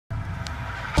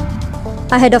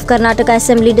Ahead of Karnataka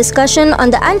Assembly discussion on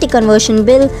the anti-conversion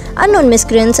bill, unknown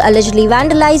miscreants allegedly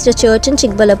vandalized a church in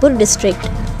Chikkaballapur district.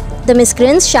 The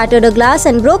miscreants shattered a glass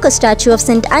and broke a statue of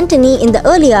St. Anthony in the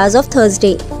early hours of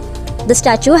Thursday. The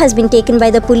statue has been taken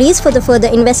by the police for the further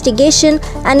investigation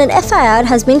and an FIR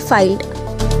has been filed.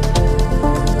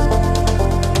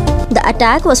 The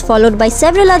attack was followed by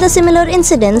several other similar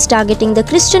incidents targeting the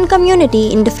Christian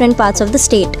community in different parts of the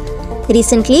state.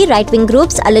 Recently, right-wing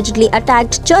groups allegedly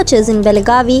attacked churches in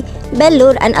Belagavi,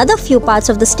 Bellur and other few parts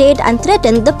of the state and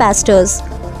threatened the pastors.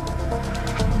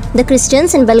 The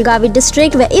Christians in Belagavi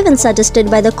district were even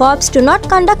suggested by the cops to not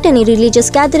conduct any religious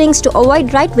gatherings to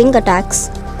avoid right-wing attacks.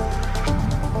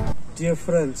 Dear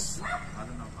friends,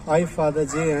 I, Father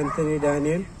J. Anthony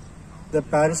Daniel, the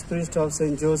parish priest of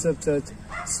St. Joseph Church,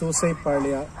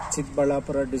 Susaipalia,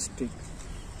 Chikkaballapur district.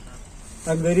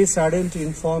 I am very saddened to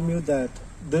inform you that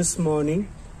this morning,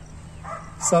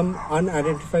 some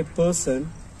unidentified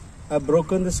person have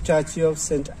broken the statue of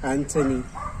St. Anthony.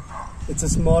 It's a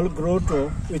small grotto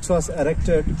which was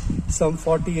erected some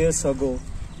 40 years ago.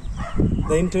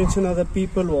 The intention of the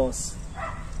people was,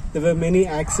 there were many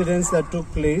accidents that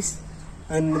took place,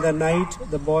 and in the night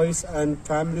the boys and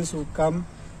families who come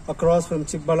across from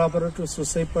Chikkaballapur to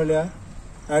Susaipalia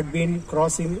had been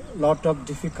crossing lot of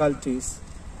difficulties.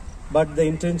 But the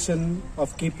intention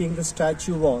of keeping the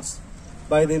statue was,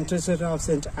 by the intercession of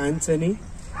St. Anthony,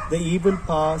 the evil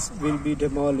powers will be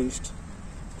demolished.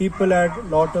 People had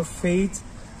lot of faith,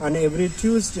 and every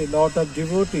Tuesday lot of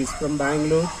devotees from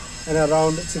Bangalore and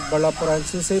around Chikkaballapur and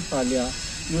Susaipalia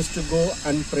used to go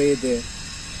and pray there.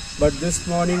 But this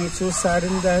morning it's so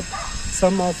saddened that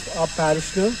some of our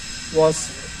parishioner was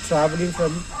traveling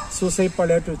from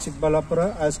Susaipalia to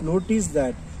Chikkaballapur has noticed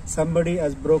that somebody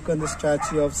has broken the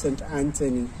statue of St.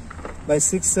 Anthony. By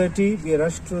 6:30 we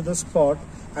rushed to the spot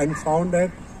and found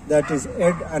out that his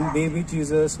head and baby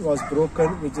Jesus was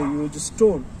broken with a huge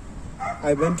stone.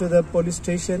 I went to the police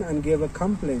station and gave a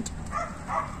complaint.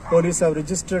 Police have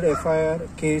registered a FIR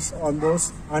case on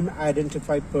those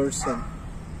unidentified person.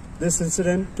 This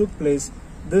incident took place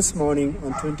this morning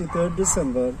on 23rd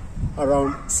December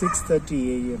around 6:30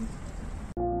 a.m.